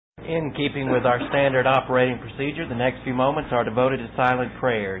In keeping with our standard operating procedure, the next few moments are devoted to silent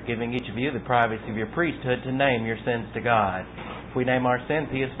prayer, giving each of you the privacy of your priesthood to name your sins to God. If we name our sins,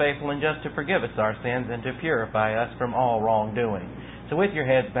 He is faithful and just to forgive us our sins and to purify us from all wrongdoing. So with your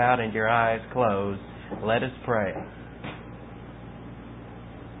heads bowed and your eyes closed, let us pray.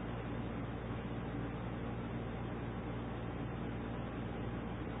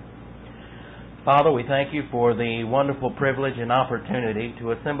 Father, we thank you for the wonderful privilege and opportunity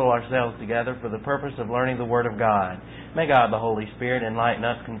to assemble ourselves together for the purpose of learning the Word of God. May God, the Holy Spirit, enlighten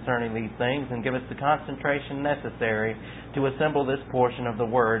us concerning these things and give us the concentration necessary to assemble this portion of the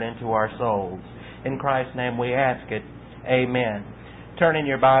Word into our souls. In Christ's name we ask it. Amen. Turn in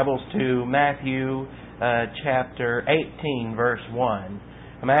your Bibles to Matthew chapter 18, verse 1.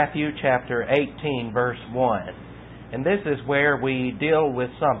 Matthew chapter 18, verse 1. And this is where we deal with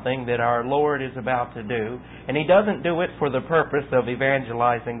something that our Lord is about to do. And He doesn't do it for the purpose of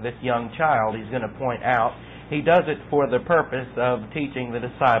evangelizing this young child, He's going to point out. He does it for the purpose of teaching the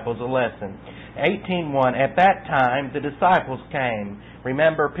disciples a lesson. 18:1, at that time the disciples came.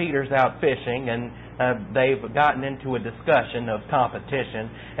 Remember, Peter's out fishing, and they've gotten into a discussion of competition.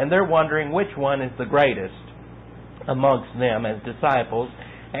 And they're wondering which one is the greatest amongst them as disciples.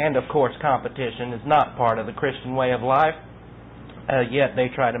 And, of course, competition is not part of the Christian way of life, yet they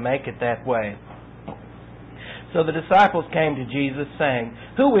try to make it that way. So the disciples came to Jesus saying,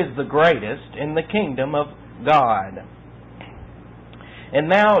 "Who is the greatest in the kingdom of God?" And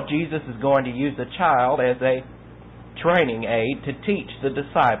now Jesus is going to use a child as a training aid to teach the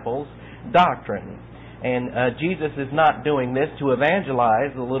disciples doctrine. And Jesus is not doing this to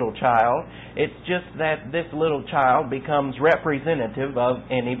evangelize the little child. It's just that this little child becomes representative of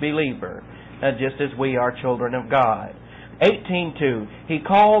any believer, just as we are children of God. 18:2, He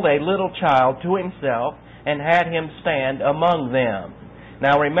called a little child to Himself and had him stand among them.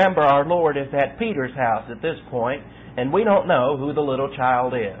 Now remember, our Lord is at Peter's house at this point, and we don't know who the little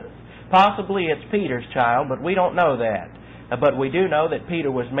child is. Possibly it's Peter's child, but we don't know that. But we do know that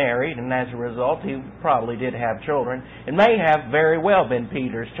Peter was married, and as a result, he probably did have children. It may have very well been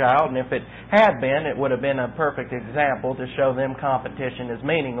Peter's child, and if it had been, it would have been a perfect example to show them competition is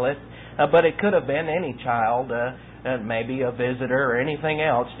meaningless. But it could have been any child, maybe a visitor or anything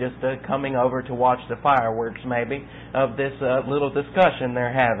else, just coming over to watch the fireworks, maybe, of this little discussion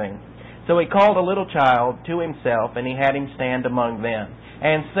they're having. So He called a little child to Himself, and He had him stand among them,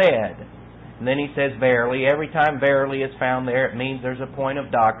 and said... And then He says verily. Every time verily is found there, it means there's a point of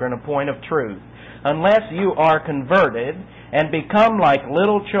doctrine, a point of truth. Unless you are converted and become like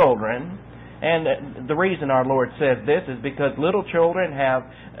little children, and the reason our Lord says this is because little children have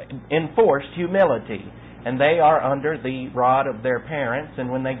enforced humility, and they are under the rod of their parents,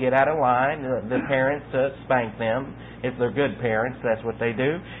 and when they get out of line, the parents spank them. If they're good parents, that's what they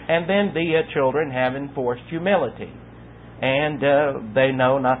do. And then the children have enforced humility. And they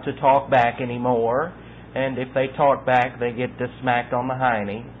know not to talk back anymore. And if they talk back, they get smacked on the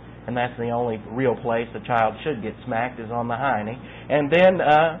hiney. And that's the only real place a child should get smacked, is on the hiney. And then,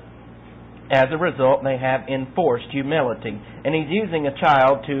 as a result, they have enforced humility. And He's using a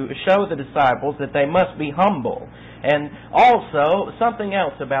child to show the disciples that they must be humble. And also, something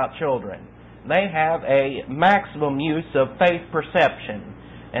else about children. They have a maximum use of faith perception.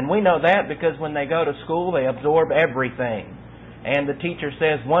 And we know that because when they go to school, they absorb everything. And the teacher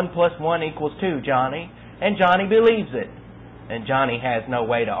says, 1 + 1 = 2, Johnny. And Johnny believes it. And Johnny has no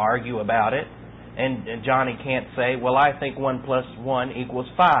way to argue about it. And Johnny can't say, well, I think 1 + 1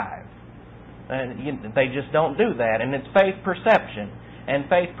 = 5. And they just don't do that. And it's faith perception. And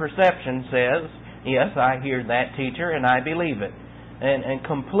faith perception says, yes, I hear that, teacher, and I believe it. And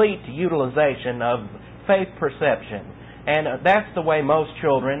complete utilization of faith perception. And that's the way most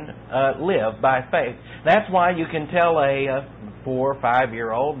children live, by faith. That's why you can tell a 4 or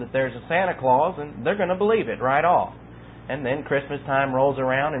 5-year-old that there's a Santa Claus, and they're going to believe it right off. And then Christmas time rolls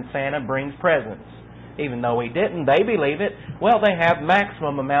around and Santa brings presents. Even though he didn't, they believe it. Well, they have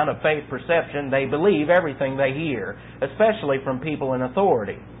maximum amount of faith perception. They believe everything they hear, especially from people in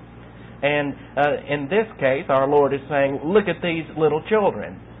authority. And in this case, our Lord is saying, look at these little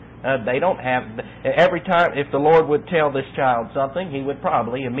children. They don't have... Every time, if the Lord would tell this child something, He would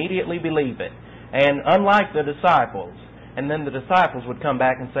probably immediately believe it. And unlike the disciples, and then the disciples would come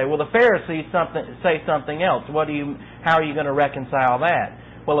back and say, well, the Pharisees say something else. How are you going to reconcile that?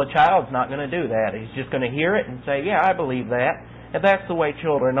 Well, a child's not going to do that. He's just going to hear it and say, yeah, I believe that. And that's the way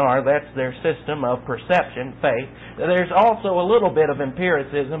children are. That's their system of perception, faith. There's also a little bit of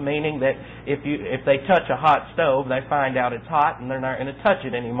empiricism, meaning that if they touch a hot stove, they find out it's hot and they're not going to touch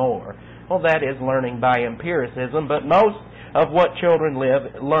it anymore. Well, that is learning by empiricism, but most of what children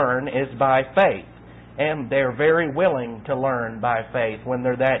learn is by faith. And they're very willing to learn by faith when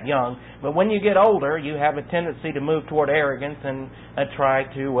they're that young. But when you get older, you have a tendency to move toward arrogance and try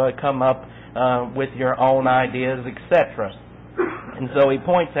to come up with your own ideas, etc. And so he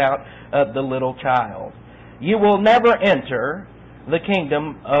points out the little child. You will never enter the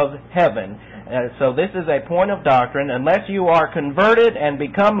kingdom of heaven. So this is a point of doctrine. Unless you are converted and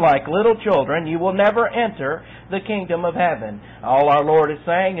become like little children, you will never enter the kingdom of heaven. All our Lord is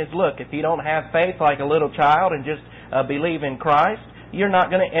saying is, look, if you don't have faith like a little child and just believe in Christ, you're not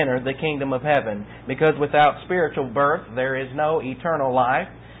going to enter the kingdom of heaven. Because without spiritual birth, there is no eternal life,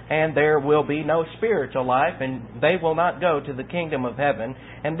 and there will be no spiritual life, and they will not go to the kingdom of heaven.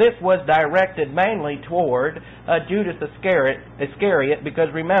 And this was directed mainly toward Judas Iscariot, because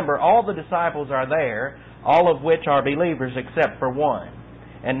remember, all the disciples are there, all of which are believers except for one.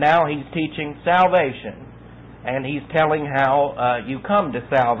 And now he's teaching salvation, and he's telling how you come to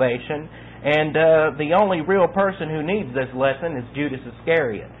salvation, and the only real person who needs this lesson is Judas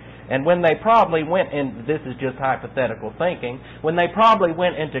Iscariot. And when they probably went in, this is just hypothetical thinking, when they probably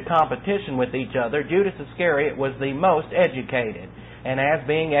went into competition with each other, Judas Iscariot was the most educated. And as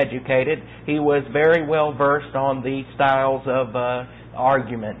being educated, he was very well versed on the styles of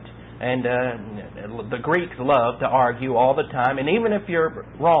argument. And the Greeks love to argue all the time. And even if you're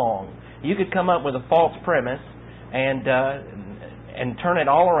wrong, you could come up with a false premise and turn it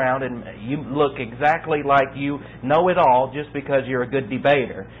all around, and you look exactly like you know it all just because you're a good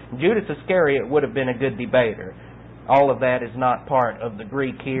debater. Judas Iscariot would have been a good debater. All of that is not part of the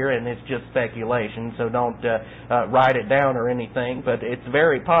Greek here, and it's just speculation, so don't write it down or anything, but it's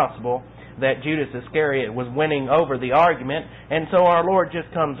very possible that Judas Iscariot was winning over the argument, and so our Lord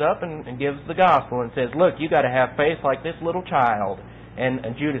just comes up and gives the gospel and says, look, you got to have faith like this little child, and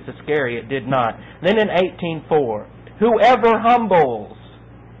Judas Iscariot did not. Then in 18:4, whoever humbles.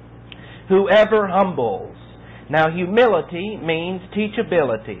 Now, humility means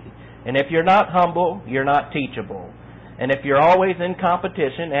teachability. And if you're not humble, you're not teachable. And if you're always in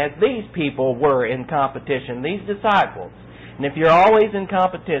competition, as these people were in competition, these disciples, and if you're always in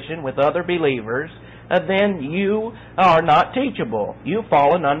competition with other believers, then you are not teachable. You've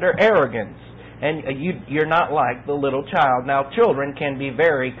fallen under arrogance. And you're not like the little child. Now, children can be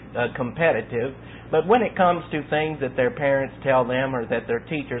very competitive, but when it comes to things that their parents tell them or that their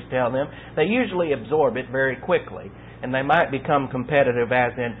teachers tell them, they usually absorb it very quickly. And they might become competitive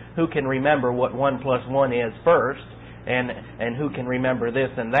as in who can remember what 1 + 1 is first, and who can remember this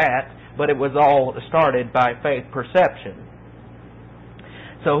and that. But it was all started by faith perception.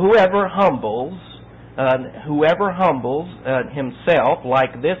 So whoever humbles himself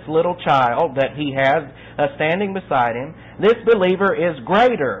like this little child that he has standing beside him, this believer is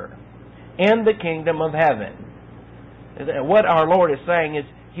greater in the kingdom of heaven. What our Lord is saying is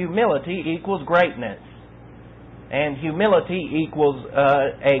humility equals greatness. And humility equals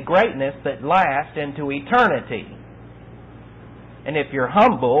a greatness that lasts into eternity. And if you're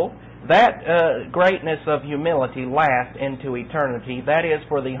humble, that greatness of humility lasts into eternity. That is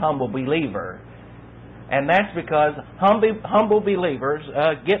for the humble believer. And that's because humble believers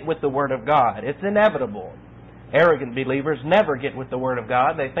get with the Word of God. It's inevitable. Arrogant believers never get with the Word of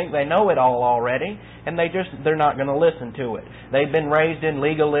God. They think they know it all already, and they're not going to listen to it. They've been raised in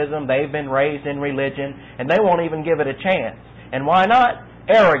legalism. They've been raised in religion, and they won't even give it a chance. And why not?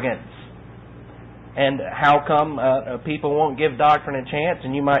 Arrogance. And how come people won't give doctrine a chance?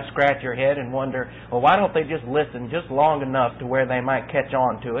 And you might scratch your head and wonder, well, why don't they just listen just long enough to where they might catch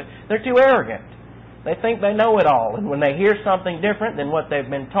on to it? They're too arrogant. They think they know it all. And when they hear something different than what they've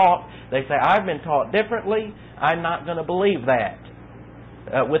been taught, they say, I've been taught differently. I'm not going to believe that.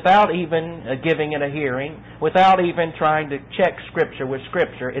 Without even giving it a hearing, without even trying to check Scripture with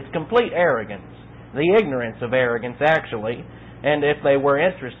Scripture. It's complete arrogance. The ignorance of arrogance, actually. And if they were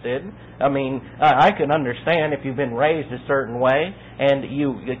interested, I can understand if you've been raised a certain way and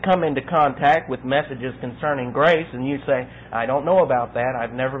you come into contact with messages concerning grace and you say, I don't know about that,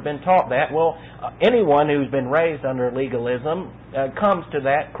 I've never been taught that. Well, anyone who's been raised under legalism comes to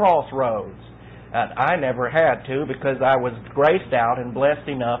that crossroads. I never had to because I was graced out and blessed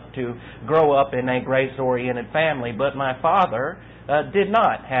enough to grow up in a grace-oriented family, but my father did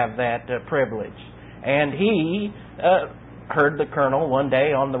not have that privilege. And he heard the colonel one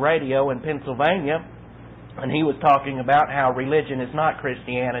day on the radio in Pennsylvania, and he was talking about how religion is not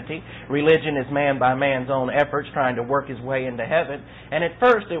Christianity. Religion is man by man's own efforts trying to work his way into heaven. And at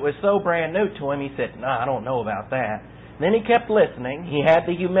first it was so brand new to him, he said, no, I don't know about that. Then he kept listening. He had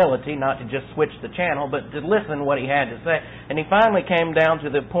the humility not to just switch the channel, but to listen what he had to say. And he finally came down to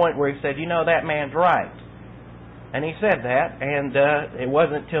the point where he said, you know, that man's right. And he said that, and it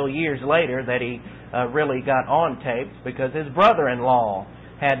wasn't till years later that he really got on tapes, because his brother-in-law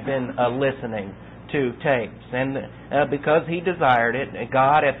had been listening to tapes, and because he desired it,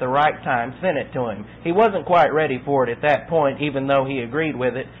 God at the right time sent it to him. He wasn't quite ready for it at that point, even though he agreed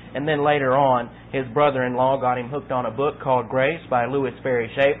with it, and then later on his brother-in-law got him hooked on a book called Grace by Louis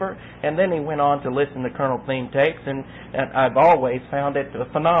Ferry Schaeffer, and then he went on to listen to Colonel Thieme tapes, and I've always found it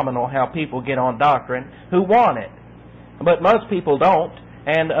phenomenal how people get on doctrine who want it. But most people don't,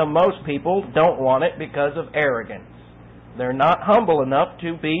 and most people don't want it because of arrogance. They're not humble enough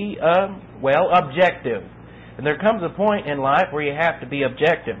to be, objective. And there comes a point in life where you have to be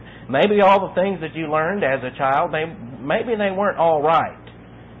objective. Maybe all the things that you learned as a child, maybe they weren't all right.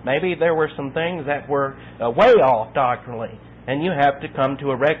 Maybe there were some things that were way off doctrinally, and you have to come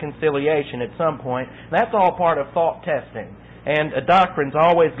to a reconciliation at some point. That's all part of thought testing. And a doctrine's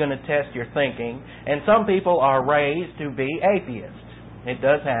always going to test your thinking, and some people are raised to be atheists. It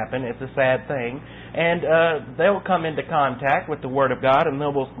does happen. It's a sad thing. And they'll come into contact with the Word of God, and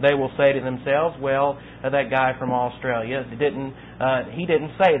they will say to themselves, well, that guy from Australia he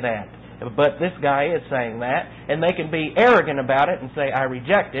didn't say that, but this guy is saying that. And they can be arrogant about it and say, I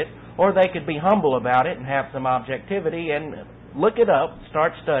reject it, or they could be humble about it and have some objectivity and look it up,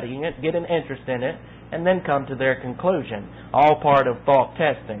 start studying it, get an interest in it, and then come to their conclusion. All part of thought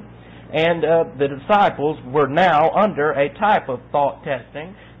testing. And the disciples were now under a type of thought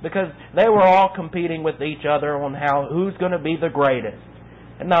testing, because they were all competing with each other on who's going to be the greatest.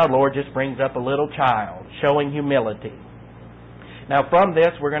 And now our Lord just brings up a little child showing humility. Now from this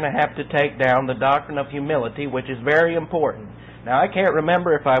we're going to have to take down the doctrine of humility, which is very important. Now I can't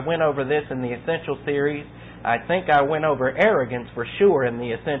remember if I went over this in the Essential Series. I think I went over arrogance for sure in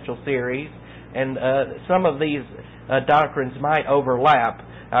the Essential Series, and some of these doctrines might overlap.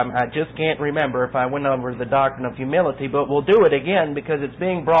 I just can't remember if I went over the doctrine of humility, but we'll do it again because it's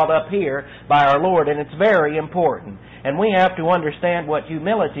being brought up here by our Lord, and it's very important. And we have to understand what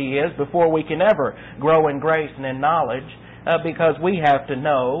humility is before we can ever grow in grace and in knowledge, because we have to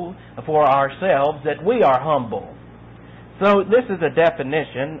know for ourselves that we are humble. So this is a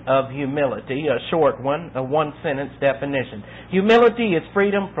definition of humility, a short one, a one-sentence definition. Humility is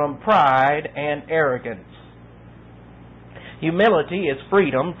freedom from pride and arrogance. Humility is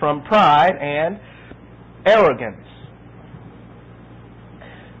freedom from pride and arrogance.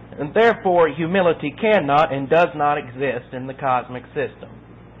 And therefore, humility cannot and does not exist in the cosmic system.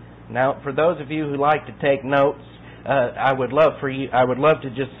 Now, for those of you who like to take notes, I would love to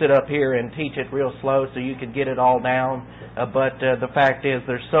just sit up here and teach it real slow so you could get it all down. But the fact is,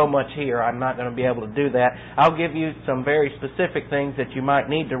 there's so much here, I'm not going to be able to do that. I'll give you some very specific things that you might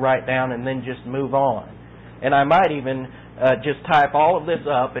need to write down and then just move on. And I might even just type all of this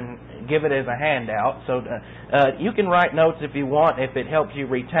up and give it as a handout. So you can write notes if you want, if it helps you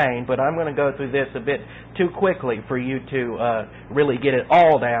retain, but I'm going to go through this a bit too quickly for you to really get it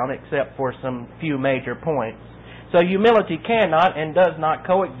all down, except for some few major points. So humility cannot and does not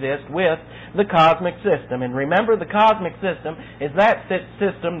coexist with the cosmic system. And remember, the cosmic system is that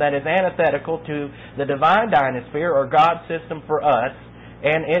system that is antithetical to the divine dynasphere, or God's system for us,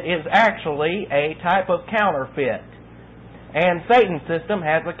 and it is actually a type of counterfeit. And Satan's system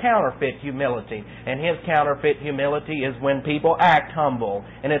has a counterfeit humility, and his counterfeit humility is when people act humble,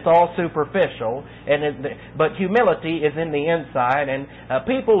 and it's all superficial. But humility is in the inside, and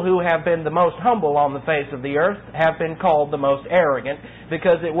people who have been the most humble on the face of the earth have been called the most arrogant,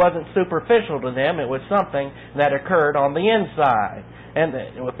 because it wasn't superficial to them, it was something that occurred on the inside. And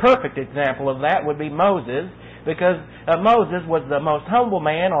a perfect example of that would be Moses, because Moses was the most humble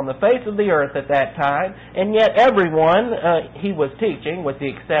man on the face of the earth at that time, and yet everyone he was teaching, with the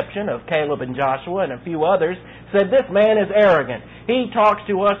exception of Caleb and Joshua and a few others, said, this man is arrogant. He talks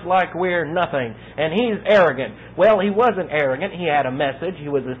to us like we're nothing, and he's arrogant. Well, he wasn't arrogant. He had a message. He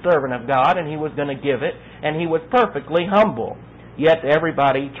was a servant of God, and he was going to give it, and he was perfectly humble. Yet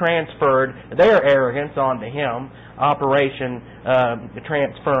everybody transferred their arrogance onto him. Operation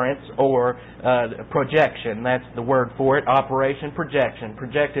transference, or projection. That's the word for it. Operation projection.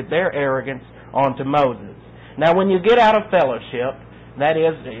 Projected their arrogance onto Moses. Now, when you get out of fellowship, that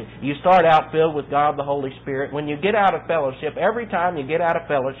is, you start out filled with God the Holy Spirit. When you get out of fellowship, every time you get out of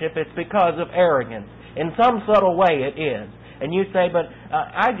fellowship, it's because of arrogance. In some subtle way it is. And you say, but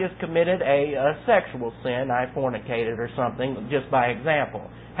I just committed a sexual sin. I fornicated or something, just by example.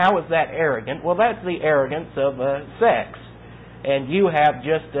 How is that arrogant? Well, that's the arrogance of sex. And you have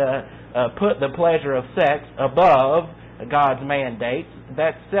just put the pleasure of sex above God's mandates.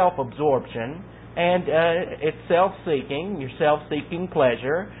 That's self-absorption. And it's self-seeking, your self-seeking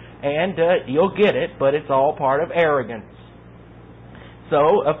pleasure. and you'll get it, but it's all part of arrogance.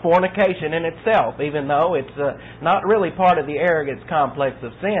 So, fornication in itself, even though it's not really part of the arrogance complex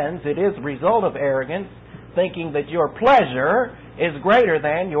of sins, it is a result of arrogance, thinking that your pleasure is greater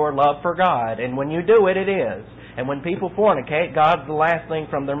than your love for God. And when you do it, it is. And when people fornicate, God's the last thing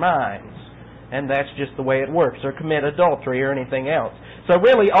from their minds. And that's just the way it works, or commit adultery or anything else. So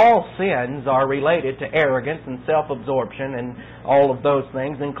really all sins are related to arrogance and self-absorption and all of those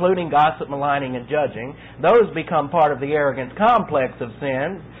things, including gossip, maligning, and judging. Those become part of the arrogance complex of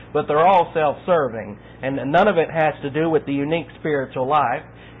sins, but they're all self-serving. And none of it has to do with the unique spiritual life.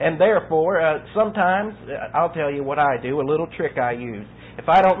 And therefore, sometimes, I'll tell you what I do, a little trick I use. If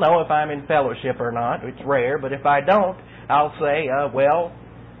I don't know if I'm in fellowship or not, it's rare, but if I don't, I'll say,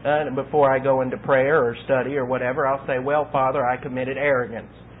 before I go into prayer or study or whatever, I'll say, well, Father, I committed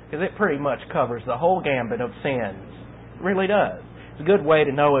arrogance. Because it pretty much covers the whole gambit of sins. It really does. It's a good way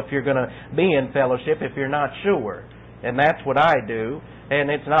to know if you're going to be in fellowship if you're not sure. And that's what I do.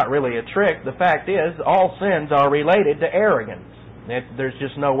 And it's not really a trick. The fact is, all sins are related to arrogance. There's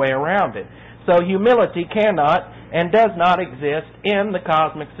just no way around it. So humility cannot and does not exist in the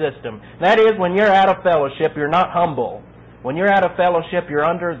cosmic system. That is, when you're out of fellowship, you're not humble. When you're out of fellowship, you're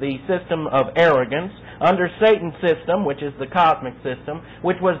under the system of arrogance, under Satan's system, which is the cosmic system,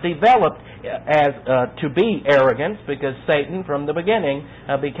 which was developed as to be arrogance, because Satan, from the beginning,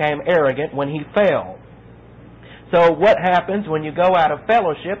 became arrogant when he fell. So what happens when you go out of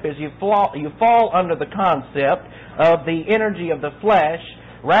fellowship is you fall under the concept of the energy of the flesh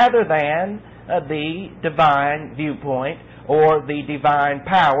rather than the divine viewpoint or the divine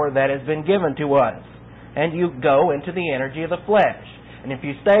power that has been given to us. And you go into the energy of the flesh. And if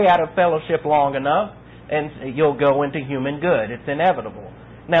you stay out of fellowship long enough, and you'll go into human good. It's inevitable.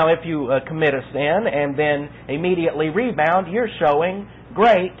 Now, if you commit a sin and then immediately rebound, you're showing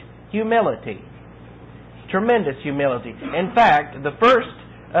great humility. Tremendous humility. In fact, the first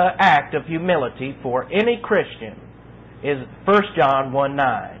act of humility for any Christian is 1 John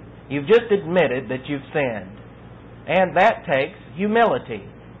 1:9. You've just admitted that you've sinned. And that takes humility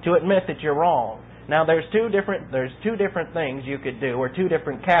to admit that you're wrong. Now, there's two different things you could do, or two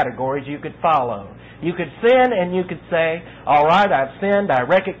different categories you could follow. You could sin and you could say, all right, I've sinned, I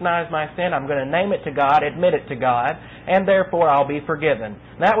recognize my sin, I'm going to name it to God, admit it to God, and therefore I'll be forgiven.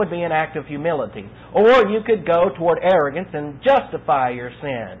 That would be an act of humility. Or you could go toward arrogance and justify your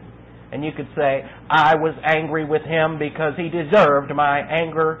sin. And you could say, I was angry with him because he deserved my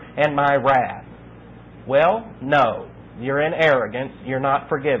anger and my wrath. Well, no. You're in arrogance. You're not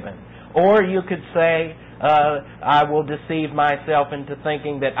forgiven. Or you could say, I will deceive myself into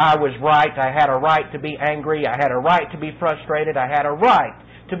thinking that I was right. I had a right to be angry. I had a right to be frustrated. I had a right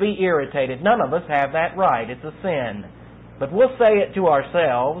to be irritated. None of us have that right. It's a sin. But we'll say it to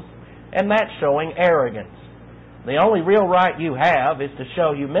ourselves, and that's showing arrogance. The only real right you have is to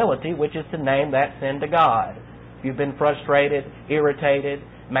show humility, which is to name that sin to God. If you've been frustrated, irritated,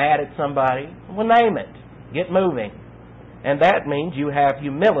 mad at somebody, well, name it. Get moving. And that means you have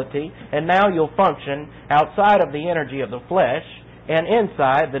humility, and now you'll function outside of the energy of the flesh and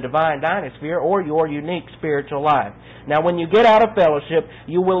inside the divine dynasphere or your unique spiritual life. Now, when you get out of fellowship,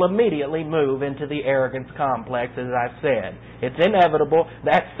 you will immediately move into the arrogance complex, as I've said. It's inevitable.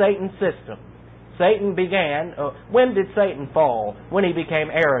 That's Satan's system. Satan began, when did Satan fall? When he became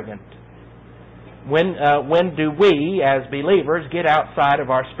arrogant. When do we, as believers, get outside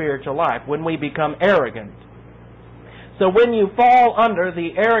of our spiritual life? When we become arrogant. So when you fall under the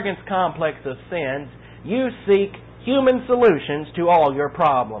arrogance complex of sins, you seek human solutions to all your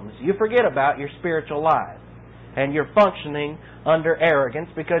problems. You forget about your spiritual life. And you're functioning under arrogance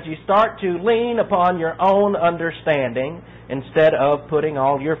because you start to lean upon your own understanding instead of putting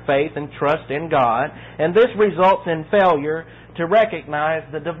all your faith and trust in God. And this results in failure to recognize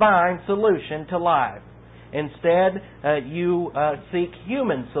the divine solution to life. Instead, you seek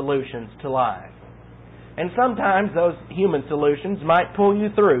human solutions to life. And sometimes those human solutions might pull you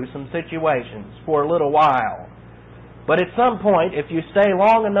through some situations for a little while. But at some point, if you stay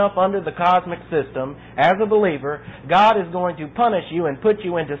long enough under the cosmic system, as a believer, God is going to punish you and put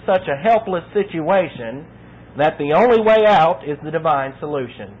you into such a helpless situation that the only way out is the divine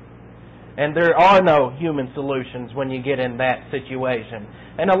solution. And there are no human solutions when you get in that situation.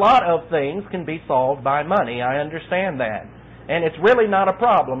 And a lot of things can be solved by money. I understand that. And it's really not a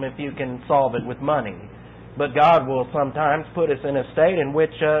problem if you can solve it with money. But God will sometimes put us in a state in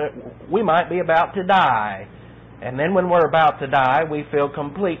which we might be about to die. And then when we're about to die, we feel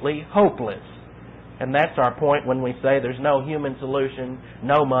completely hopeless. And that's our point when we say there's no human solution,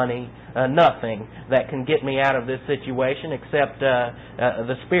 no money, nothing that can get me out of this situation except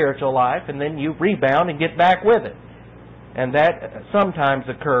the spiritual life, and then you rebound and get back with it. And that sometimes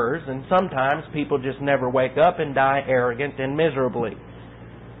occurs, and sometimes people just never wake up and die arrogant and miserably.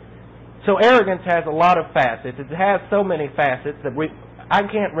 So arrogance has a lot of facets. It has so many facets that I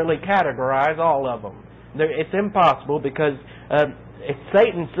can't really categorize all of them. It's impossible because it's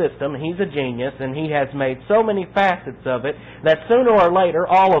Satan's system. He's a genius, and he has made so many facets of it that sooner or later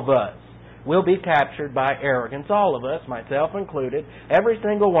all of us will be captured by arrogance. All of us, myself included, every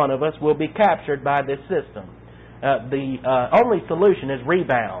single one of us will be captured by this system. The only solution is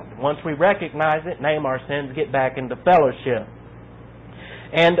rebound. Once we recognize it, name our sins, get back into fellowship.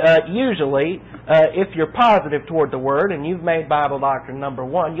 And usually, if you're positive toward the Word and you've made Bible doctrine number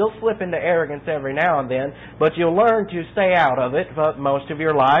one, you'll slip into arrogance every now and then, but you'll learn to stay out of it for most of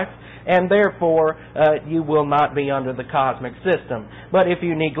your life, and therefore you will not be under the cosmic system. But if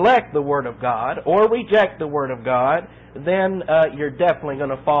you neglect the Word of God or reject the Word of God, then you're definitely going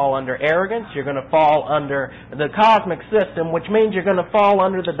to fall under arrogance. You're going to fall under the cosmic system, which means you're going to fall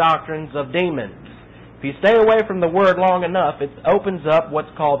under the doctrines of demons. If you stay away from the Word long enough, it opens up what's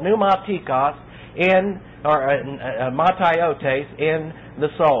called pneumatikos matiotes in the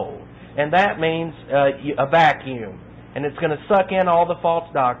soul. And that means a vacuum. And it's going to suck in all the false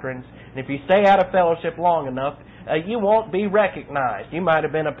doctrines. And if you stay out of fellowship long enough, you won't be recognized. You might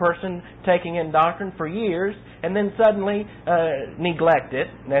have been a person taking in doctrine for years and then suddenly neglect it.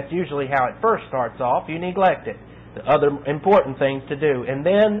 And that's usually how it first starts off. You neglect it. The other important things to do. And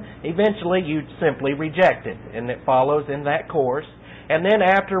then eventually you simply reject it. And it follows in that course. And then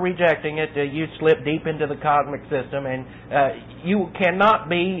after rejecting it, you slip deep into the cosmic system, and you cannot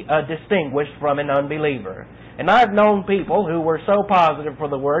be distinguished from an unbeliever. And I've known people who were so positive for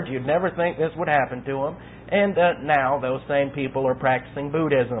the Word, you'd never think this would happen to them. And now those same people are practicing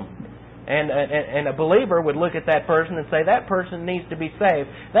Buddhism. And a believer would look at that person and say, that person needs to be saved.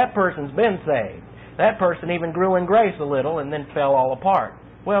 That person's been saved. That person even grew in grace a little and then fell all apart.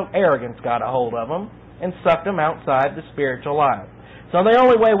 Well, arrogance got a hold of them and sucked them outside the spiritual life. So the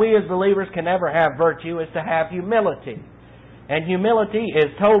only way we as believers can ever have virtue is to have humility. And humility is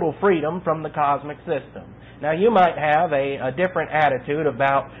total freedom from the cosmic system. Now, you might have a different attitude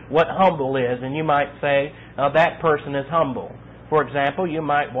about what humble is, and you might say, that person is humble. For example, you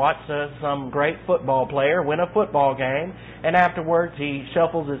might watch some great football player win a football game, and afterwards he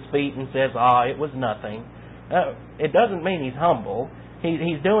shuffles his feet and says, it was nothing. It doesn't mean he's humble.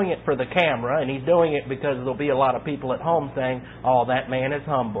 He's doing it for the camera, and he's doing it because there'll be a lot of people at home saying, that man is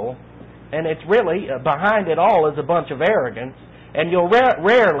humble. And it's really, behind it all is a bunch of arrogance. And you'll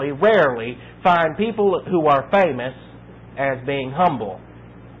rarely find people who are famous as being humble.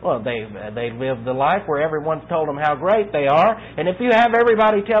 Well, they live the life where everyone's told them how great they are, and if you have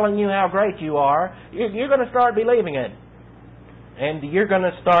everybody telling you how great you are, you're going to start believing it. And you're going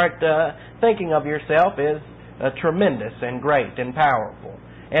to start thinking of yourself as tremendous and great and powerful.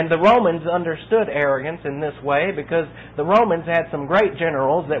 And the Romans understood arrogance in this way because the Romans had some great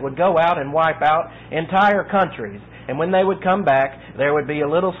generals that would go out and wipe out entire countries. And when they would come back, there would be a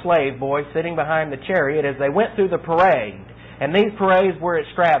little slave boy sitting behind the chariot as they went through the parade. And these parades were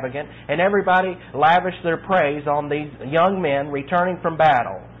extravagant, and everybody lavished their praise on these young men returning from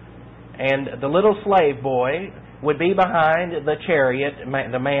battle. And the little slave boy would be behind the chariot,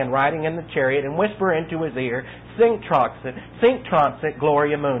 the man riding in the chariot, and whisper into his ear, Sinc transit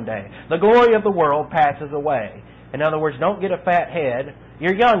gloria mundi. The glory of the world passes away. In other words, don't get a fat head.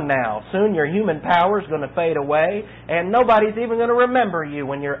 You're young now. Soon your human power is going to fade away, and nobody's even going to remember you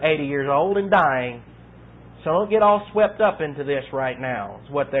when you're 80 years old and dying. So don't get all swept up into this right now,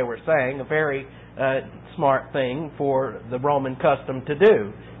 is what they were saying. A very smart thing for the Roman custom to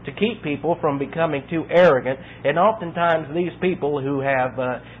do, to keep people from becoming too arrogant. And oftentimes these people who have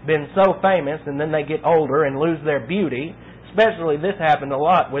been so famous and then they get older and lose their beauty, especially this happened a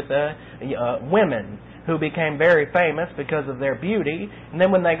lot with women who became very famous because of their beauty, and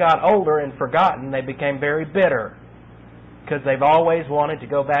then when they got older and forgotten, they became very bitter because they've always wanted to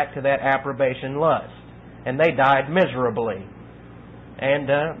go back to that approbation lust, and they died miserably. And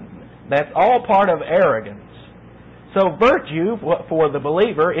that's all part of arrogance. So virtue for the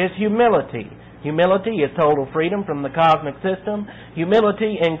believer is humility. Humility is total freedom from the cosmic system.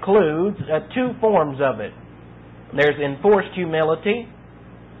 Humility includes two forms of it. There's enforced humility,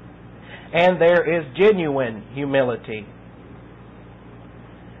 and there is genuine humility.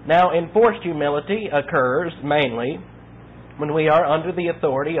 Now, enforced humility occurs mainly when we are under the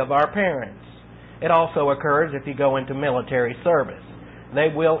authority of our parents. It also occurs if you go into military service. they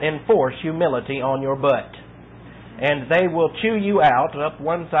will enforce humility on your butt. And they will chew you out up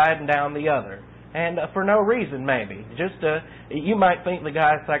one side and down the other. And for no reason, maybe. Just, you might think the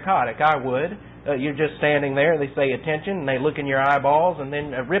guy's psychotic. I would. You're just standing there, they say attention, and they look in your eyeballs and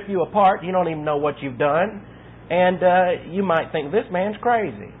then rip you apart. You don't even know what you've done. And you might think, this man's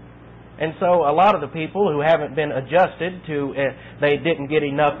crazy. And so a lot of the people who haven't been adjusted to, they didn't get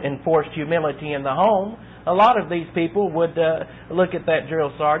enough enforced humility in the home, a lot of these people would look at that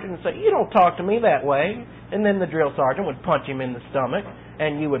drill sergeant and say, you don't talk to me that way. And then the drill sergeant would punch him in the stomach,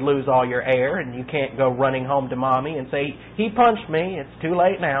 and you would lose all your air, and you can't go running home to Mommy and say, he punched me, it's too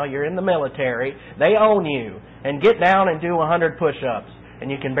late now, you're in the military, they own you, and get down and do 100 push-ups. And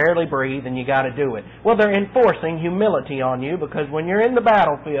you can barely breathe, and you got to do it. Well, they're enforcing humility on you, because when you're in the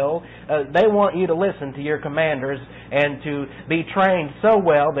battlefield, they want you to listen to your commanders and to be trained so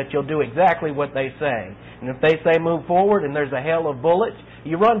well that you'll do exactly what they say. And if they say move forward and there's a hail of bullets,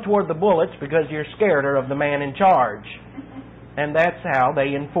 you run toward the bullets because you're scareder of the man in charge. And that's how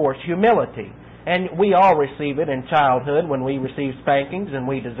they enforce humility. And we all receive it in childhood when we receive spankings, and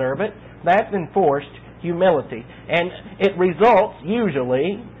we deserve it. That's enforced humility. And it results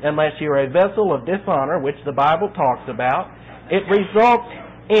usually, unless you're a vessel of dishonor, which the Bible talks about, it results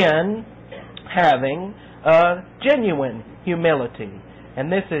in having genuine humility.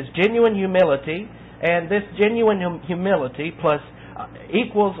 And this is genuine humility, and this genuine humility plus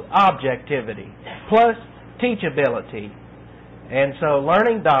equals objectivity, plus teachability. And so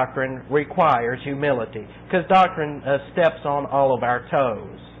learning doctrine requires humility, because doctrine steps on all of our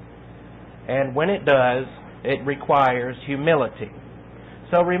toes. And when it does, it requires humility.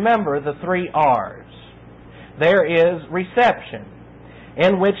 So remember the 3 R's. There is reception,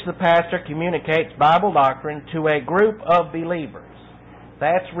 in which the pastor communicates Bible doctrine to a group of believers.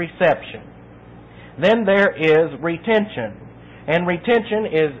 That's reception. Then there is retention. And retention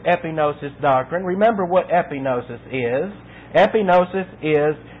is epignosis doctrine. Remember what epignosis is. Epignosis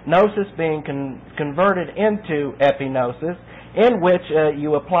is gnosis being converted into epignosis, in which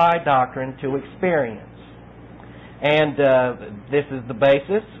you apply doctrine to experience. And this is the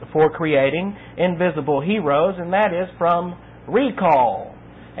basis for creating invisible heroes, and that is from recall.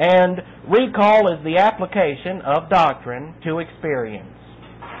 And recall is the application of doctrine to experience.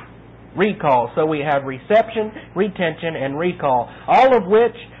 Recall. So we have reception, retention, and recall, all of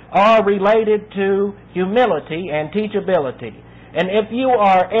which are related to humility and teachability. And if you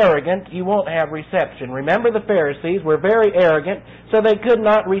are arrogant, you won't have reception. Remember, the Pharisees were very arrogant, so they could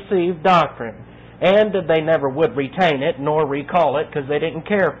not receive doctrine. And they never would retain it, nor recall it, because they didn't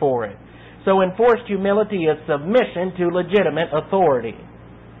care for it. So enforced humility is submission to legitimate authority.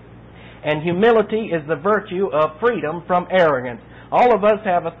 And humility is the virtue of freedom from arrogance. All of us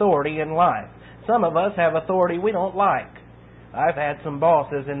have authority in life. Some of us have authority we don't like. I've had some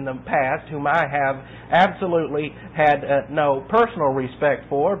bosses in the past whom I have absolutely had no personal respect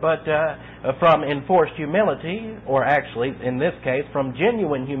for, but from enforced humility, or actually, in this case, from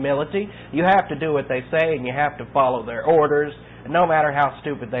genuine humility, you have to do what they say and you have to follow their orders, no matter how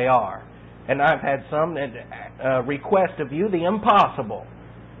stupid they are. And I've had some that request of you the impossible.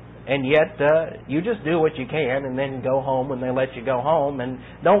 And yet, you just do what you can and then go home when they let you go home, and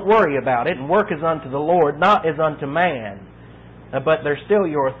don't worry about it. And work is unto the Lord, not as unto man. But they're still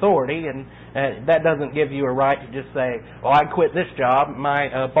your authority, and that doesn't give you a right to just say, well, I quit this job, my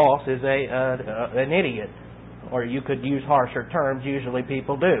boss is an idiot. Or you could use harsher terms, usually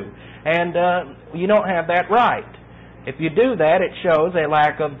people do. And you don't have that right. If you do that, it shows a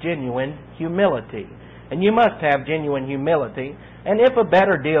lack of genuine humility. And you must have genuine humility. And if a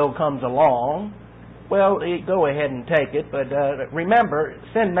better deal comes along, well, go ahead and take it. But remember,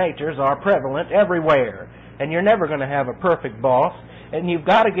 sin natures are prevalent everywhere. And you're never going to have a perfect boss. And you've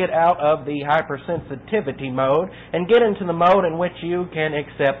got to get out of the hypersensitivity mode and get into the mode in which you can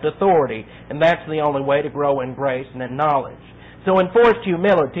accept authority. And that's the only way to grow in grace and in knowledge. So enforced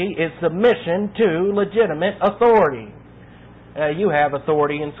humility is submission to legitimate authority. You have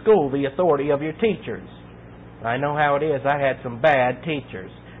authority in school, the authority of your teachers. I know how it is. I had some bad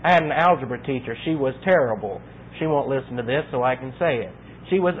teachers. I had an algebra teacher. She was terrible. She won't listen to this, so I can say it.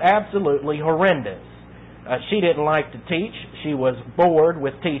 She was absolutely horrendous. She didn't like to teach. She was bored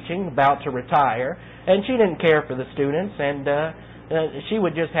with teaching, about to retire, and she didn't care for the students, and she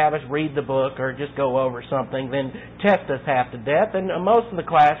would just have us read the book or just go over something, then test us half to death, and most of the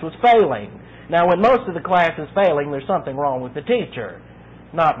class was failing. Now, when most of the class is failing, there's something wrong with the teacher,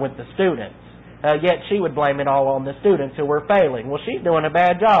 not with the students. Yet she would blame it all on the students who were failing. Well, she's doing a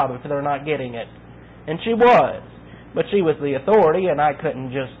bad job if they're not getting it. And she was. But she was the authority, and I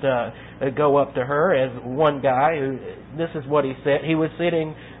couldn't just go up to her as one guy who, this is what he said. He was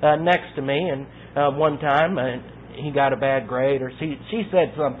sitting next to me, and one time he got a bad grade, or she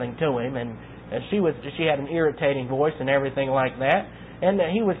said something to him, and she had an irritating voice and everything like that. And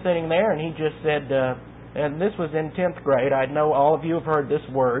he was sitting there, and he just said, and this was in 10th grade. I know all of you have heard this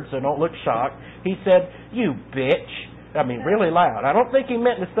word, so don't look shocked. He said, "You bitch." I mean, really loud. I don't think he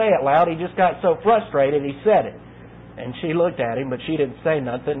meant to say it loud. He just got so frustrated he said it. And she looked at him, but she didn't say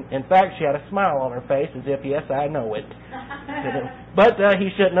nothing. In fact, she had a smile on her face as if, yes, I know it. But he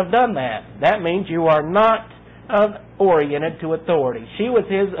shouldn't have done that. That means you are not oriented to authority. She was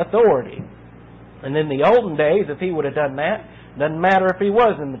his authority. And in the olden days, if he would have done that, doesn't matter if he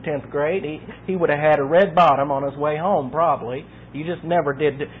was in the 10th grade, he would have had a red bottom on his way home, probably. You just never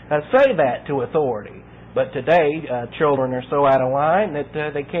did say that to authority. But today, children are so out of line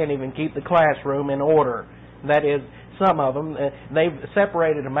that they can't even keep the classroom in order. That is, some of them, they've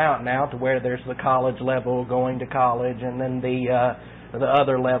separated them out now to where there's the college level, going to college, and then the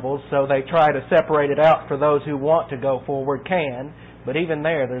other levels. So they try to separate it out for those who want to go forward can. But even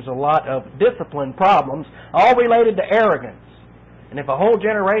there's a lot of discipline problems, all related to arrogance. And if a whole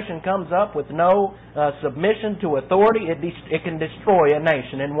generation comes up with no submission to authority, it can destroy a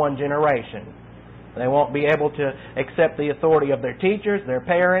nation in one generation. They won't be able to accept the authority of their teachers, their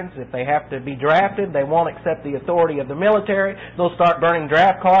parents. If they have to be drafted, they won't accept the authority of the military. They'll start burning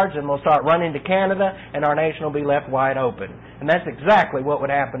draft cards, and they'll start running to Canada, and our nation will be left wide open. And that's exactly what would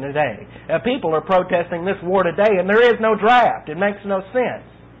happen today. People are protesting this war today, and there is no draft. It makes no sense.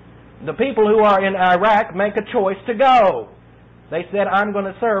 The people who are in Iraq make a choice to go. They said, I'm going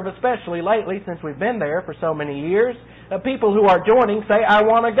to serve, especially lately since we've been there for so many years. People who are joining say, I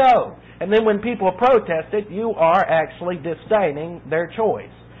want to go. And then when people protest it, you are actually disdaining their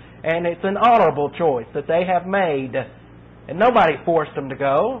choice. And it's an honorable choice that they have made. And nobody forced them to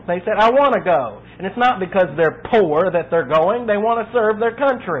go. They said, I want to go. And it's not because they're poor that they're going. They want to serve their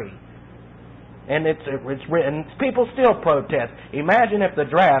country. And it's written. People still protest. Imagine if the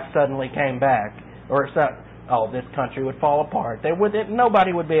draft suddenly came back. Or this country would fall apart.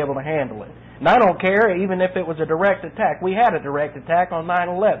 Nobody would be able to handle it. And I don't care even if it was a direct attack. We had a direct attack on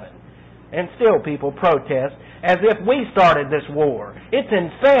 9/11. And still people protest as if we started this war. It's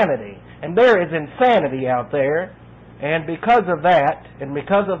insanity. And there is insanity out there. And because of that, and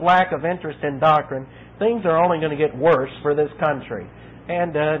because of lack of interest in doctrine, things are only going to get worse for this country.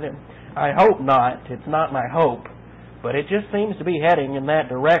 And I hope not. It's not my hope. But it just seems to be heading in that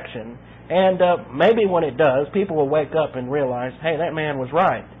direction. And maybe when it does, people will wake up and realize, hey, that man was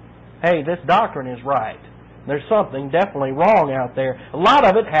right. Hey, this doctrine is right. There's something definitely wrong out there. A lot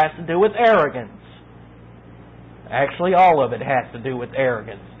of it has to do with arrogance. Actually, all of it has to do with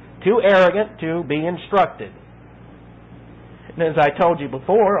arrogance. Too arrogant to be instructed. And as I told you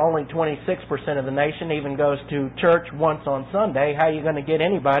before, only 26% of the nation even goes to church once on Sunday. How are you going to get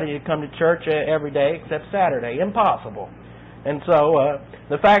anybody to come to church every day except Saturday? Impossible. And so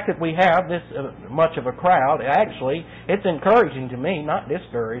the fact that we have this much of a crowd, actually, it's encouraging to me, not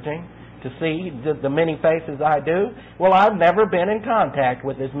discouraging, to see the many faces I do. Well, I've never been in contact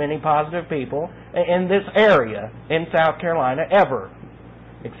with as many positive people in this area in South Carolina ever.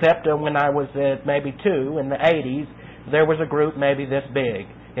 Except when I was maybe 2 in the 80s, there was a group maybe this big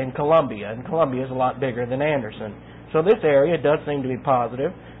in Columbia. And Columbia is a lot bigger than Anderson. So this area does seem to be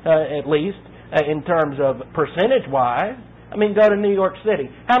positive, at least in terms of percentage-wise. I mean, go to New York City.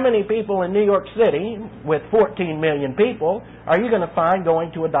 How many people in New York City, with 14 million people, are you going to find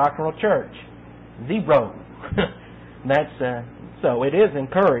going to a doctrinal church? 0. So it is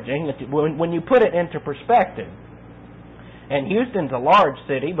encouraging when you put it into perspective. And Houston's a large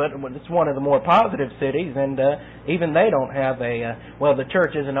city, but it's one of the more positive cities, and even they don't have the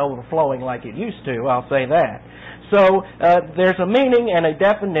church isn't overflowing like it used to, I'll say that. So there's a meaning and a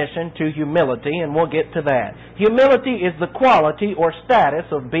definition to humility, and we'll get to that. Humility is the quality or status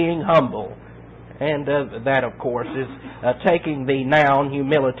of being humble. And that, of course, is taking the noun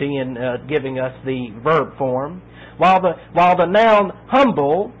humility and giving us the verb form. While the noun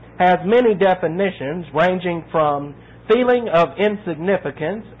humble has many definitions ranging from feeling of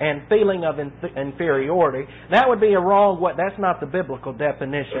insignificance and feeling of inferiority. That would be that's not the biblical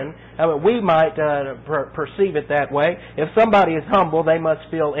definition. We might perceive it that way. If somebody is humble, they must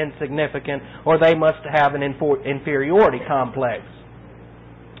feel insignificant or they must have an inferiority complex.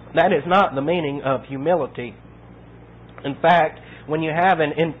 That is not the meaning of humility. In fact, when you have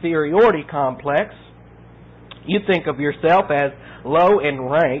an inferiority complex, you think of yourself as low in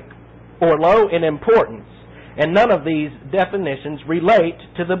rank or low in importance. And none of these definitions relate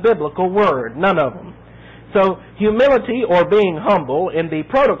to the biblical word. None of them. So humility, or being humble, in the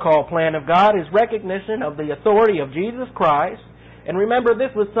protocol plan of God is recognition of the authority of Jesus Christ. And remember,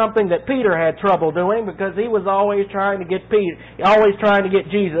 this was something that Peter had trouble doing, because he was always trying to get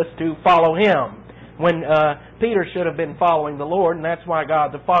Jesus to follow him, when Peter should have been following the Lord. And that's why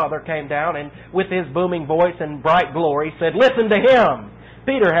God the Father came down and with His booming voice and bright glory said, "Listen to him."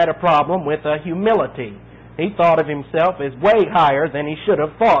 Peter had a problem with humility. He thought of himself as way higher than he should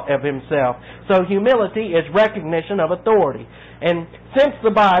have thought of himself. So humility is recognition of authority. And since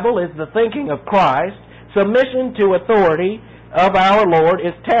the Bible is the thinking of Christ, submission to authority of our Lord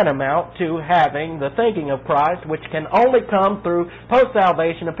is tantamount to having the thinking of Christ, which can only come through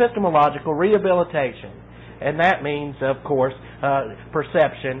post-salvation epistemological rehabilitation. And that means, of course,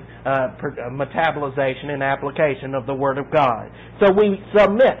 perception, metabolization, and application of the Word of God. So we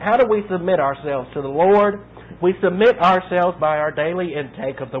submit. How do we submit ourselves to the Lord? We submit ourselves by our daily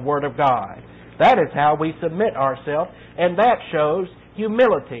intake of the Word of God. That is how we submit ourselves, and that shows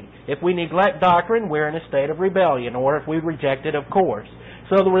humility. If we neglect doctrine, we're in a state of rebellion, or if we reject it, of course.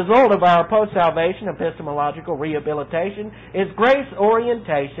 So the result of our post-salvation epistemological rehabilitation is grace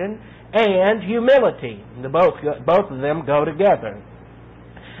orientation and humility. Both of them go together.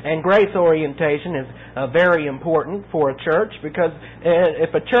 And grace orientation is very important for a church, because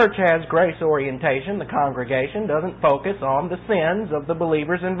if a church has grace orientation, the congregation doesn't focus on the sins of the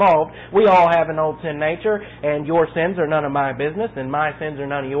believers involved. We all have an old sin nature, and your sins are none of my business, and my sins are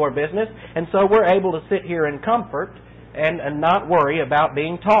none of your business. And so we're able to sit here in comfort and not worry about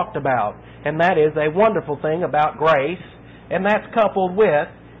being talked about. And that is a wonderful thing about grace, and that's coupled with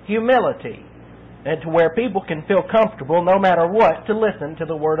humility, and to where people can feel comfortable no matter what to listen to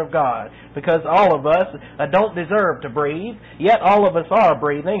the Word of God. Because all of us don't deserve to breathe, yet all of us are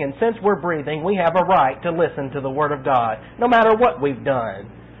breathing, and since we're breathing, we have a right to listen to the Word of God, no matter what we've done,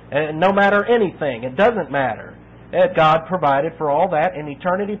 and no matter anything. It doesn't matter. God provided for all that in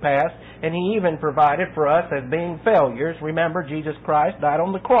eternity past, and He even provided for us as being failures. Remember, Jesus Christ died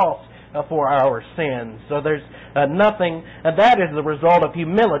on the cross for our sins. So there's nothing, that is the result of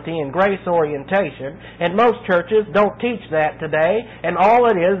humility and grace orientation, and most churches don't teach that today, and all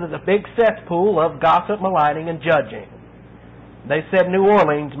it is a big cesspool of gossip, maligning, and judging. They said New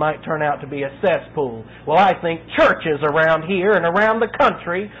Orleans might turn out to be a cesspool. Well, I think churches around here and around the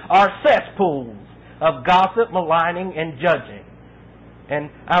country are cesspools of gossip, maligning, and judging. And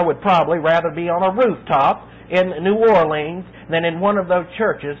I would probably rather be on a rooftop in New Orleans than in one of those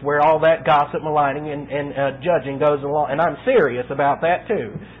churches where all that gossip, maligning, and judging goes along. And I'm serious about that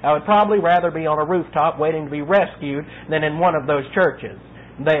too. I would probably rather be on a rooftop waiting to be rescued than in one of those churches.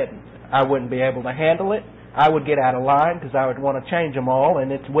 That I wouldn't be able to handle it. I would get out of line because I would want to change them all, and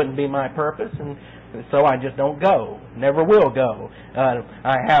it wouldn't be my purpose, and so I just don't go. Never will go.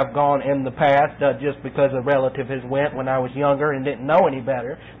 I have gone in the past just because a relative has went when I was younger and didn't know any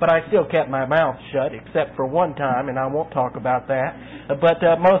better, but I still kept my mouth shut except for one time, and I won't talk about that. But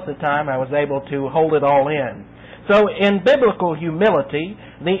most of the time I was able to hold it all in. So in biblical humility,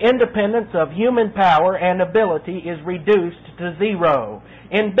 the independence of human power and ability is reduced to zero.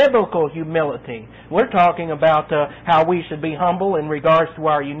 In biblical humility, we're talking about how we should be humble in regards to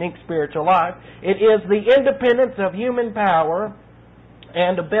our unique spiritual life. It is the independence of human power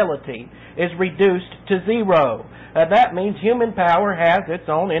and ability is reduced to zero. That means human power has its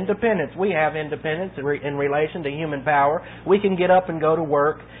own independence. We have independence in relation to human power. We can get up and go to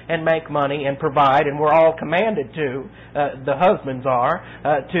work and make money and provide, and we're all commanded to, the husbands are,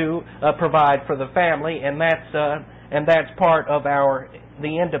 to provide for the family, and that's part of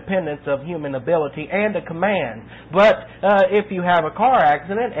the independence of human ability and a command. But if you have a car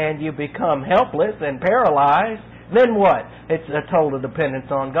accident and you become helpless and paralyzed, then what? It's a total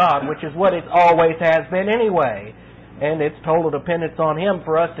dependence on God, which is what it always has been anyway. And it's total dependence on Him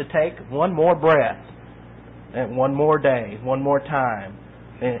for us to take one more breath, and one more day, one more time.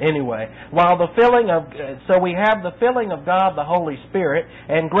 Anyway, so we have the filling of God, the Holy Spirit,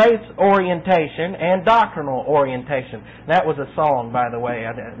 and grace orientation and doctrinal orientation. That was a song, by the way.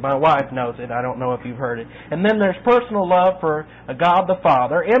 My wife knows it. I don't know if you've heard it. And then there's personal love for God the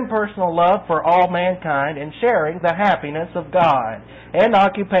Father, impersonal love for all mankind, and sharing the happiness of God, and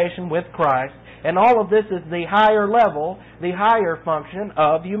occupation with Christ. And all of this is the higher level, the higher function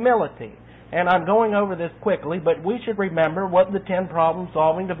of humility. And I'm going over this quickly, but we should remember what the 10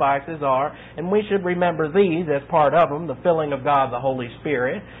 problem-solving devices are, and we should remember these as part of them, the filling of God, the Holy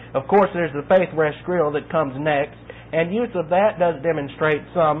Spirit. Of course, there's the faith rest drill that comes next, and use of that does demonstrate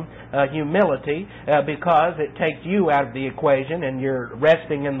some humility because it takes you out of the equation and you're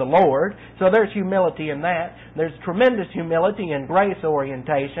resting in the Lord. So there's humility in that. There's tremendous humility in grace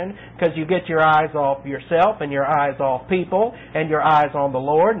orientation because you get your eyes off yourself and your eyes off people and your eyes on the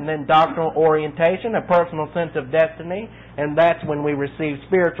Lord. And then doctrinal orientation, a personal sense of destiny, and that's when we receive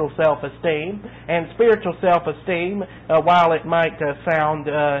spiritual self-esteem. And spiritual self-esteem, while it might sound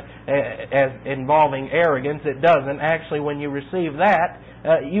as involving arrogance, it doesn't. Actually, when you receive that,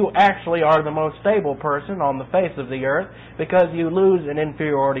 you actually are the most stable person on the face of the earth because you lose an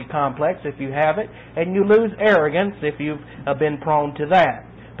inferiority complex if you have it, and you lose arrogance if you've been prone to that.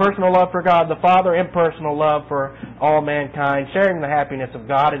 Personal love for God the Father, impersonal love for all mankind, sharing the happiness of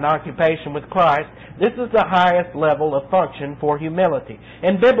God, and occupation with Christ. This is the highest level of function for humility.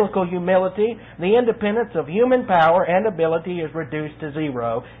 In biblical humility, the independence of human power and ability is reduced to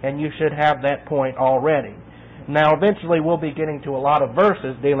zero, and you should have that point already. Now, eventually we'll be getting to a lot of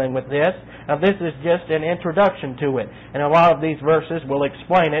verses dealing with this. Now, this is just an introduction to it, and a lot of these verses will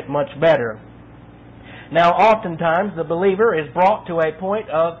explain it much better. Now, oftentimes the believer is brought to a point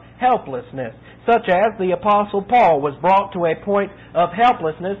of helplessness, such as the Apostle Paul was brought to a point of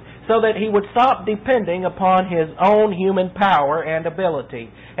helplessness so that he would stop depending upon his own human power and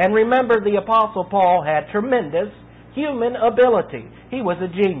ability. And remember, the Apostle Paul had tremendous human ability. He was a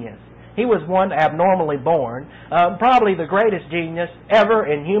genius. He was one abnormally born, probably the greatest genius ever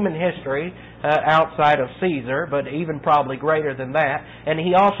in human history outside of Caesar, but even probably greater than that. And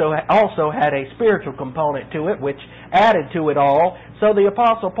he also had a spiritual component to it, which added to it all. So the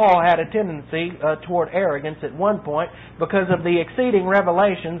Apostle Paul had a tendency toward arrogance at one point because of the exceeding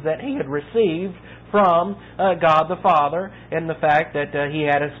revelations that he had received from God the Father, and the fact that he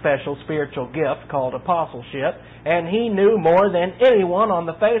had a special spiritual gift called apostleship, and he knew more than anyone on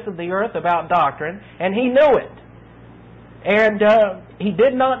the face of the earth about doctrine, and he knew it. And he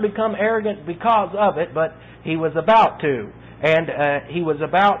did not become arrogant because of it, but he was about to. And he was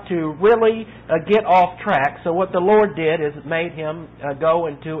about to really get off track. So what the Lord did is made him go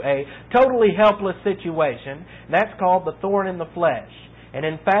into a totally helpless situation. And that's called the thorn in the flesh. And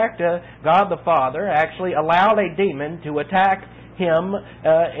in fact, God the Father actually allowed a demon to attack him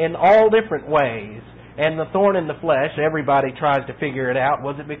in all different ways. And the thorn in the flesh, everybody tries to figure it out.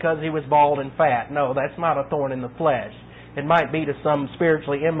 Was it because he was bald and fat? No, that's not a thorn in the flesh. It might be to some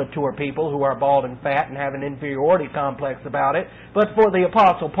spiritually immature people who are bald and fat and have an inferiority complex about it. But for the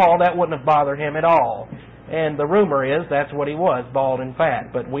Apostle Paul, that wouldn't have bothered him at all. And the rumor is that's what he was, bald and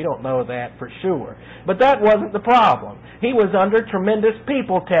fat. But we don't know that for sure. But that wasn't the problem. He was under tremendous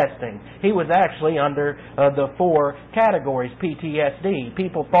people testing. He was actually under the 4 categories, PTSD,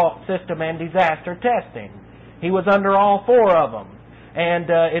 people, thought, system, and disaster testing. He was under all 4 of them.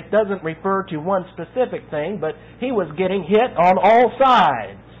 And it doesn't refer to one specific thing, but he was getting hit on all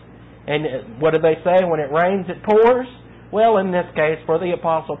sides. And what do they say? When it rains, it pours? Well, in this case, for the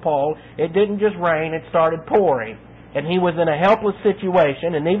Apostle Paul, it didn't just rain, it started pouring. And he was in a helpless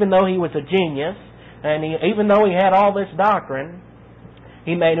situation, and even though he was a genius, and even though he had all this doctrine,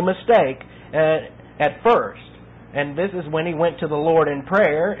 he made a mistake at first. And this is when he went to the Lord in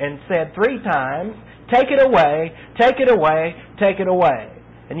prayer and said 3 times, "Take it away, take it away, take it away."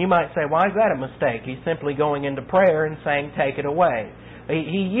 And you might say, why is that a mistake? He's simply going into prayer and saying, "Take it away."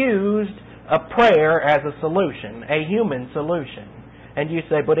 He used a prayer as a solution, a human solution. And you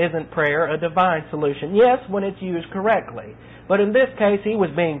say, but isn't prayer a divine solution? Yes, when it's used correctly. But in this case, he was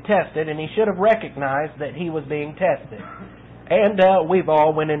being tested, and he should have recognized that he was being tested. And we've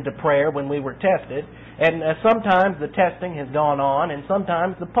all went into prayer when we were tested. And sometimes the testing has gone on, and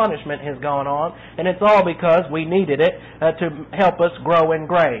sometimes the punishment has gone on, and it's all because we needed it to help us grow in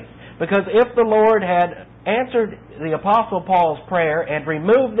grace. Because if the Lord had answered the Apostle Paul's prayer and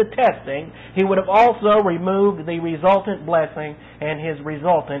removed the testing, he would have also removed the resultant blessing and his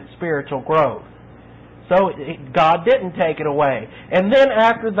resultant spiritual growth. So God didn't take it away. And then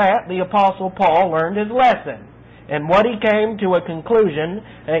after that, the Apostle Paul learned his lesson. And what he came to a conclusion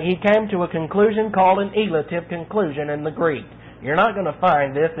called an elative conclusion in the Greek. You're not going to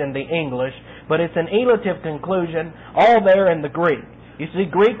find this in the English, but it's an elative conclusion all there in the Greek. You see,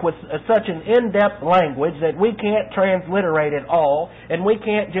 Greek was such an in-depth language that we can't transliterate it all, and we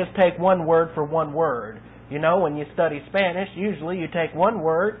can't just take one word for one word. You know, when you study Spanish, usually you take one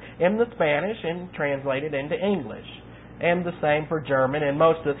word in the Spanish and translate it into English. And the same for German and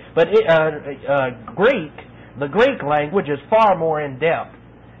Greek, the Greek language is far more in-depth.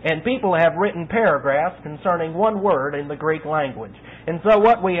 And people have written paragraphs concerning one word in the Greek language. And so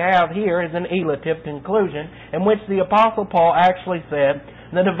what we have here is an elative conclusion in which the Apostle Paul actually said,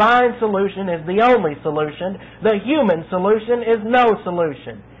 the divine solution is the only solution. The human solution is no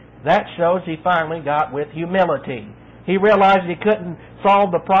solution. That shows he finally got with humility. He realized he couldn't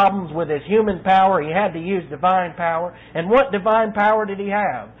solve the problems with his human power. He had to use divine power. And what divine power did he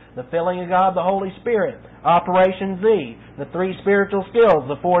have? The filling of God, the Holy Spirit, Operation Z, the 3 spiritual skills,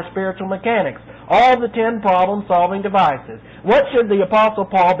 the 4 spiritual mechanics, all the 10 problem-solving devices. What should the Apostle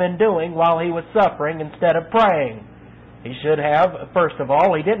Paul been doing while he was suffering instead of praying? He should have, first of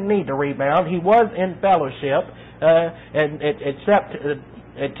all, he didn't need to rebound. He was in fellowship, except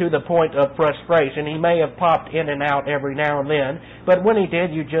to the point of frustration. He may have popped in and out every now and then, but when he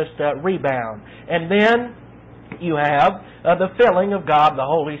did, you just rebound. And then you have the filling of God, the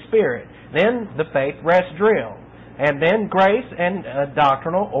Holy Spirit. Then the faith rest drill. And then grace and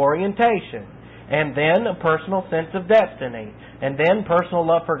doctrinal orientation. And then a personal sense of destiny. And then personal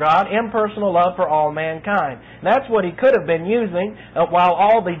love for God, impersonal love for all mankind. That's what he could have been using while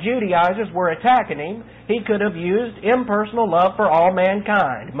all the Judaizers were attacking him. He could have used impersonal love for all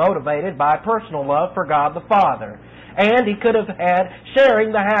mankind, motivated by personal love for God the Father. And he could have had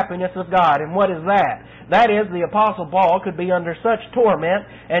sharing the happiness of God. And what is that? That is, the Apostle Paul could be under such torment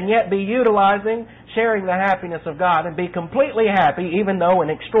and yet be utilizing sharing the happiness of God and be completely happy even though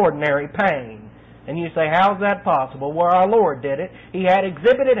in extraordinary pain. And you say, how's that possible? Well, our Lord did it. He had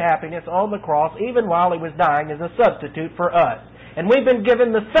exhibited happiness on the cross even while He was dying as a substitute for us. And we've been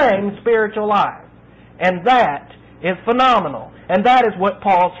given the same spiritual life. And that is phenomenal. And that is what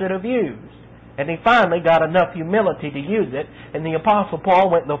Paul should have used. And he finally got enough humility to use it. And the Apostle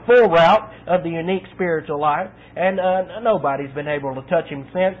Paul went the full route of the unique spiritual life. And nobody's been able to touch him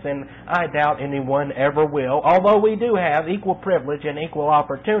since, and I doubt anyone ever will. Although we do have equal privilege and equal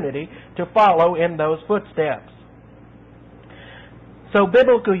opportunity to follow in those footsteps. So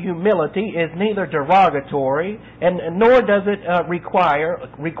biblical humility is neither derogatory, and nor does it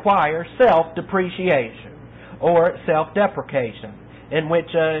require self-depreciation or self-deprecation, in which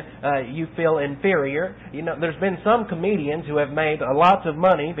you feel inferior. You know, there's been some comedians who have made lots of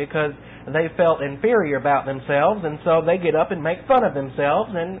money because they felt inferior about themselves, and so they get up and make fun of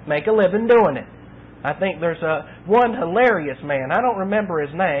themselves and make a living doing it. I think there's one hilarious man. I don't remember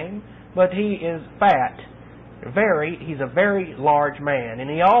his name, but he is fat. He's a very large man, and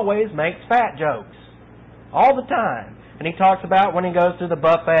he always makes fat jokes all the time. And he talks about when he goes to the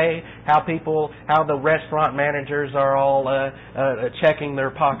buffet, how the restaurant managers are all checking their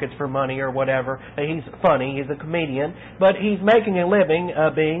pockets for money or whatever. He's funny, he's a comedian, but he's making a living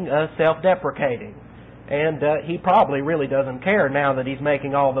being self-deprecating. And he probably really doesn't care now that he's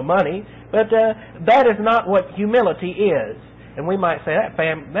making all the money, but that is not what humility is. And we might say, that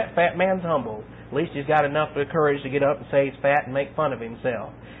fat man's humble. At least he's got enough courage to get up and say he's fat and make fun of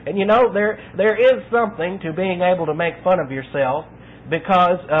himself. And you know, there is something to being able to make fun of yourself,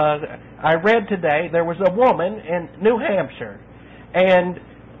 because I read today there was a woman in New Hampshire, and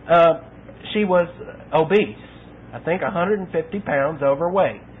she was obese, I think 150 pounds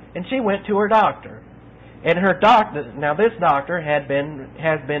overweight, and she went to her doctor. And her doctor, now this doctor has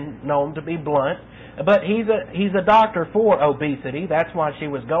been known to be blunt, but he's a doctor for obesity. That's why she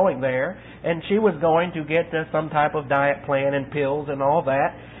was going there, and she was going to get some type of diet plan and pills and all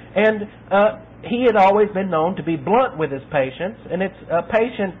that. And he had always been known to be blunt with his patients, and it's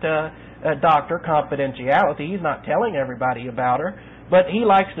patient-doctor confidentiality. He's not telling everybody about her, but he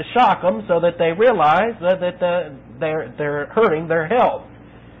likes to shock them so that they realize that they're hurting their health.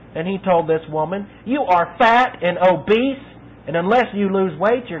 And he told this woman, "You are fat and obese, and unless you lose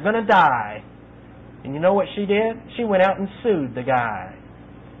weight, you're going to die." And you know what she did? She went out and sued the guy.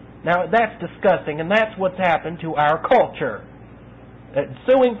 Now, that's disgusting, and that's what's happened to our culture.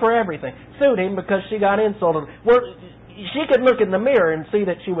 Suing for everything. Sued him because she got insulted. Well, she could look in the mirror and see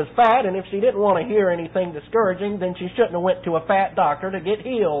that she was fat, and if she didn't want to hear anything discouraging, then she shouldn't have went to a fat doctor to get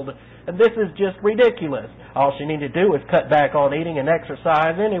healed. And this is just ridiculous. All she needed to do was cut back on eating and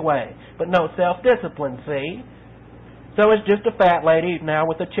exercise anyway. But no self-discipline, see? So it's just a fat lady now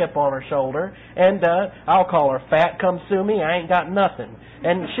with a chip on her shoulder, and I'll call her fat. Come sue me, I ain't got nothing.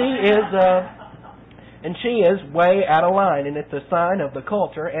 And she is way out of line, and it's a sign of the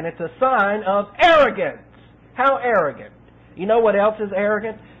culture, and it's a sign of arrogance. How arrogant? You know what else is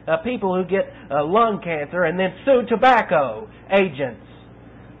arrogant? People who get lung cancer and then sue tobacco agents.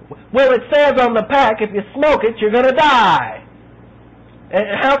 Well, it says on the pack, if you smoke it, you're going to die. And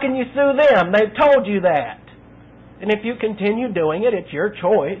how can you sue them? They've told you that. And if you continue doing it, it's your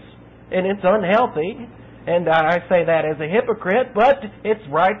choice, and it's unhealthy. And I say that as a hypocrite, but it's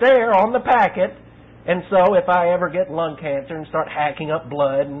right there on the packet. And so if I ever get lung cancer and start hacking up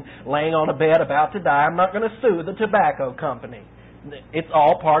blood and laying on a bed about to die, I'm not going to sue the tobacco company. It's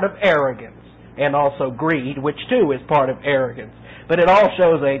all part of arrogance, and also greed, which too is part of arrogance. But it all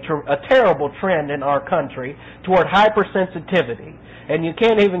shows a terrible trend in our country toward hypersensitivity. And you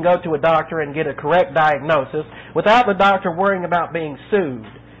can't even go to a doctor and get a correct diagnosis without the doctor worrying about being sued.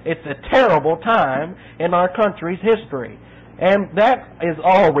 It's a terrible time in our country's history. And that is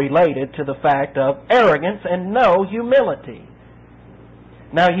all related to the fact of arrogance and no humility.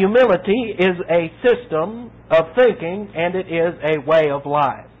 Now, humility is a system of thinking, and it is a way of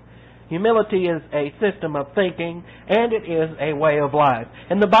life. Humility is a system of thinking, and it is a way of life.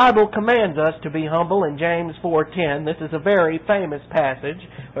 And the Bible commands us to be humble in James 4:10. This is a very famous passage,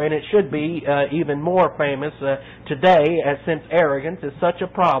 and it should be even more famous today, since arrogance is such a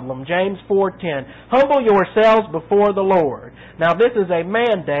problem. James 4:10, humble yourselves before the Lord. Now, this is a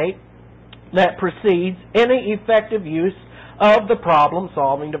mandate that precedes any effective use of the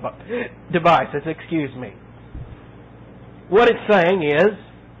problem-solving devices. What it's saying is,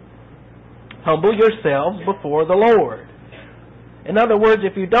 humble yourselves before the Lord. In other words,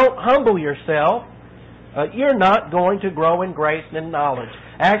 if you don't humble yourself, you're not going to grow in grace and knowledge.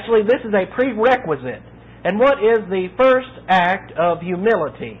 Actually, this is a prerequisite. And what is the first act of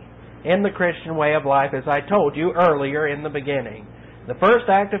humility in the Christian way of life, as I told you earlier in the beginning? The first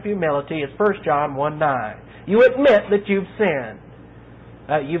act of humility is 1 John 1:9. You admit that you've sinned.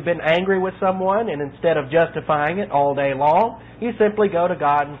 You've been angry with someone, and instead of justifying it all day long, you simply go to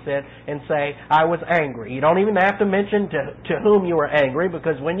God and say, I was angry. You don't even have to mention to whom you were angry,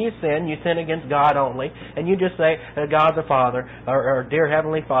 because when you sin against God only, and you just say, God the Father, or Dear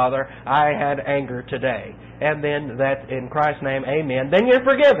Heavenly Father, I had anger today. And then that, in Christ's name, amen. Then you're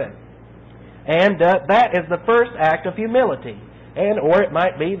forgiven. And that is the first act of humility. Or it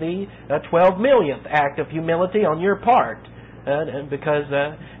might be the 12 millionth act of humility on your part. Because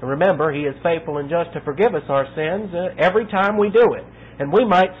remember, He is faithful and just to forgive us our sins every time we do it. And we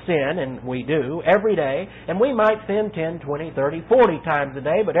might sin, and we do, every day, and we might sin 10, 20, 30, 40 times a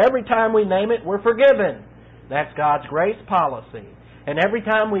day, but every time we name it, we're forgiven. That's God's grace policy. And every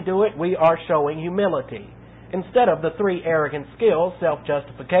time we do it, we are showing humility, instead of the three arrogant skills: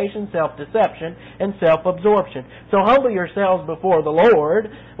 self-justification, self-deception, and self-absorption. So humble yourselves before the Lord.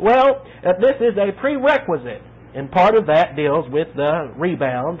 Well, this is a prerequisite. And part of that deals with the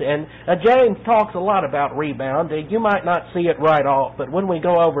rebound. And James talks a lot about rebound. You might not see it right off, but when we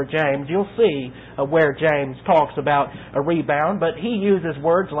go over James, you'll see where James talks about a rebound. But he uses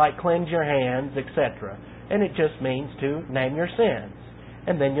words like cleanse your hands, etc. And it just means to name your sins.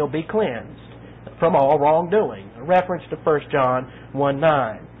 And then you'll be cleansed from all wrongdoing. A reference to 1 John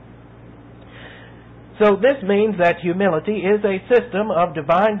 1:9. So this means that humility is a system of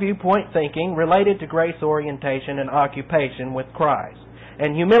divine viewpoint thinking related to grace orientation and occupation with Christ.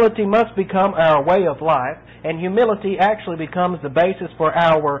 And humility must become our way of life, and humility actually becomes the basis for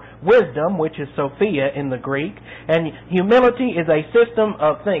our wisdom, which is Sophia in the Greek. And humility is a system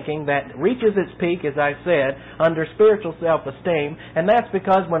of thinking that reaches its peak, as I said, under spiritual self-esteem. And that's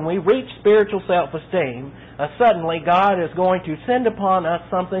because when we reach spiritual self-esteem, suddenly God is going to send upon us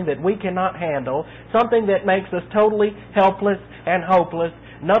something that we cannot handle, something that makes us totally helpless and hopeless,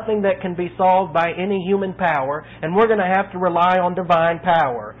 nothing that can be solved by any human power, and we're going to have to rely on divine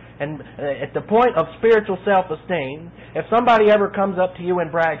power. And at the point of spiritual self-esteem, if somebody ever comes up to you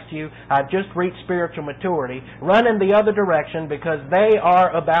and brags to you, I've just reached spiritual maturity, run in the other direction, because they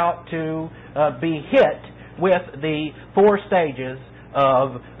are about to be hit with the four stages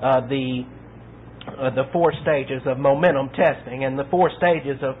of the four stages of momentum testing, and the four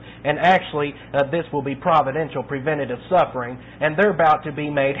stages of, and actually this will be providential preventative suffering, and they're about to be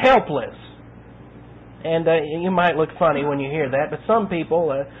made helpless. And you might look funny when you hear that, but some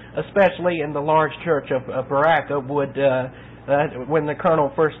people, especially in the large church of Berachah, would, when the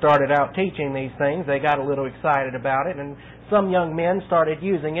colonel first started out teaching these things, they got a little excited about it, and some young men started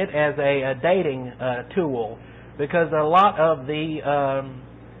using it as a dating tool, because a lot of the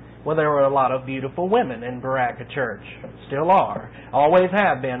there were a lot of beautiful women in Berachah Church. Still are. Always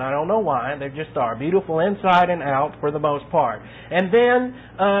have been. I don't know why. They just are. Beautiful inside and out for the most part. And then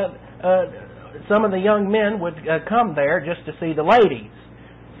some of the young men would come there just to see the ladies.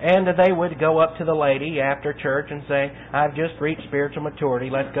 And they would go up to the lady after church and say, I've just reached spiritual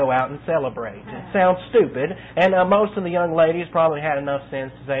maturity. Let's go out and celebrate. It sounds stupid. And most of the young ladies probably had enough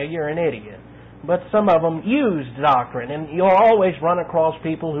sense to say, you're an idiot. But some of them used doctrine, and you'll always run across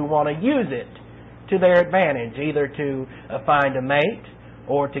people who want to use it to their advantage, either to find a mate,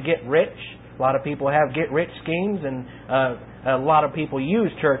 or to get rich, A lot of people have get-rich schemes, and a lot of people use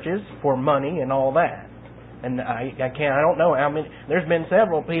churches for money and all that. And I don't know how many. There's been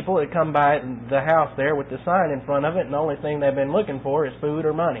several people that come by the house there with the sign in front of it, and the only thing they've been looking for is food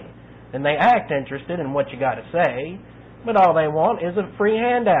or money. And they act interested in what you got to say, but all they want is a free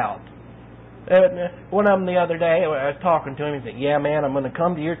handout. One of them the other day, I was talking to him. He said, "Yeah, man, I'm going to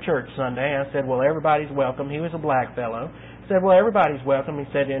come to your church Sunday." I said, "Well, everybody's welcome." He was a black fellow. I said, "Well, everybody's welcome." He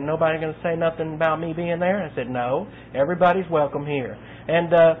said, "And nobody going to say nothing about me being there?" I said, "No, everybody's welcome here."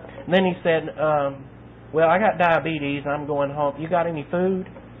 And then he said, "Well, I got diabetes. I'm going home. You got any food?"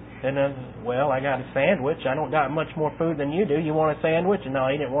 And well, I got a sandwich. I don't got much more food than you do. You want a sandwich? And no,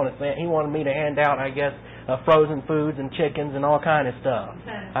 he didn't want a sandwich. He wanted me to hand out, I guess, frozen foods and chickens and all kind of stuff.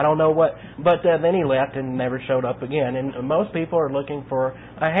 I don't know what. But then he left and never showed up again. And most people are looking for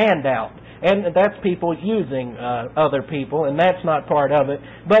a handout. And that's people using other people, and that's not part of it.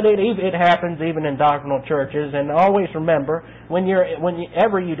 But it happens even in doctrinal churches. And always remember,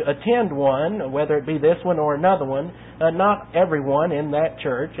 whenever you attend one, whether it be this one or another one, not everyone in that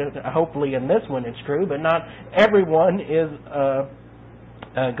church, hopefully in this one it's true, but not everyone is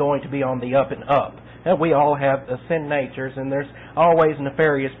going to be on the up and up. We all have sin natures, and there's always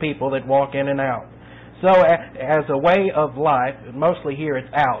nefarious people that walk in and out. So as a way of life, mostly here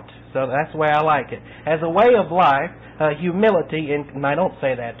it's out, so that's the way I like it. As a way of life, humility, and I don't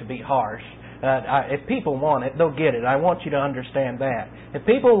say that to be harsh. If people want it, they'll get it. I want you to understand that. If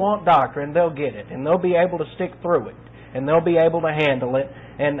people want doctrine, they'll get it, and they'll be able to stick through it, and they'll be able to handle it.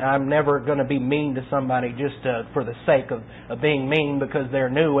 And I'm never going to be mean to somebody just for the sake of being mean because they're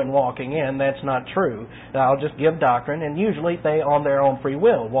new and walking in. That's not true. I'll just give doctrine, and usually they, on their own free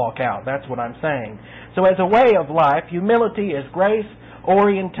will, walk out. That's what I'm saying. So as a way of life, humility is grace,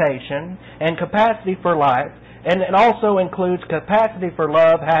 orientation, and capacity for life. And it also includes capacity for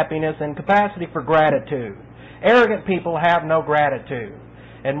love, happiness, and capacity for gratitude. Arrogant people have no gratitude.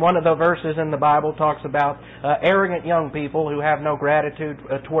 And one of the verses in the Bible talks about arrogant young people who have no gratitude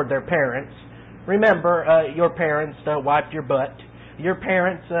toward their parents. Remember, your parents wiped your butt. Your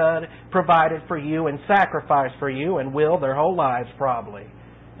parents provided for you and sacrificed for you and will their whole lives probably.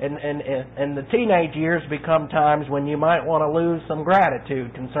 And the teenage years become times when you might want to lose some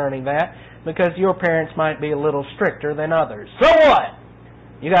gratitude concerning that because your parents might be a little stricter than others. So what?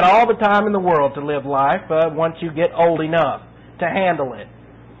 You got all the time in the world to live life once you get old enough to handle it.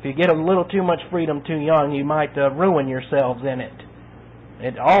 If you get a little too much freedom too young, you might ruin yourselves in it.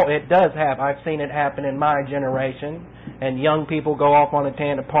 It does happen. I've seen it happen in my generation. And young people go off on a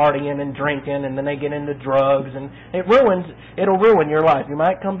tangent partying and drinking, and then they get into drugs, and it'll ruin your life. You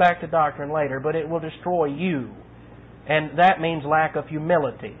might come back to doctrine later, but it will destroy you. And that means lack of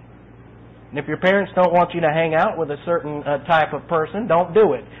humility. And if your parents don't want you to hang out with a certain type of person, don't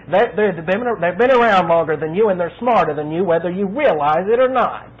do it. They've been around longer than you, and they're smarter than you, whether you realize it or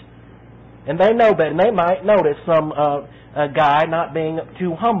not. And they know that, and they might notice some a guy not being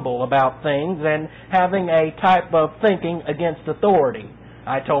too humble about things and having a type of thinking against authority.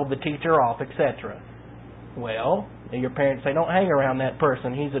 I told the teacher off, etc. Well, your parents say, don't hang around that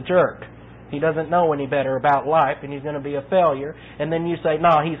person. He's a jerk. He doesn't know any better about life, and he's going to be a failure. And then you say,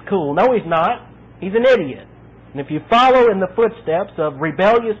 no, he's cool. No, he's not. He's an idiot. And if you follow in the footsteps of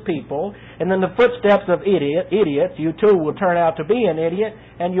rebellious people and in the footsteps of idiots, you too will turn out to be an idiot,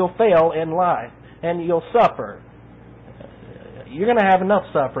 and you'll fail in life, and you'll suffer. You're going to have enough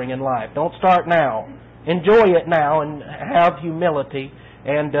suffering in life. Don't start now. Enjoy it now and have humility.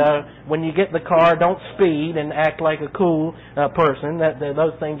 And when you get in the car, don't speed and act like a cool person.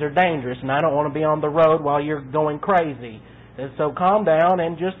 Those things are dangerous, and I don't want to be on the road while you're going crazy. And so calm down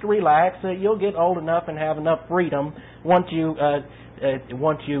and just relax. You'll get old enough and have enough freedom once you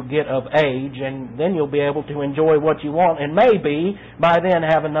get of age, and then you'll be able to enjoy what you want, and maybe by then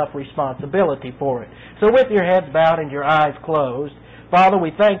have enough responsibility for it. So with your heads bowed and your eyes closed, Father,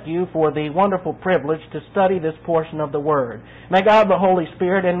 we thank you for the wonderful privilege to study this portion of the Word. May God the Holy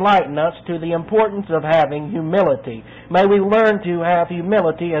Spirit enlighten us to the importance of having humility. May we learn to have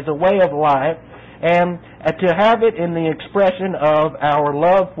humility as a way of life, and to have it in the expression of our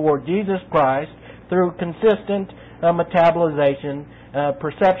love for Jesus Christ through consistent metabolization,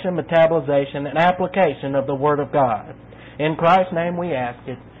 perception, metabolization, and application of the Word of God. In Christ's name we ask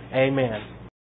it. Amen.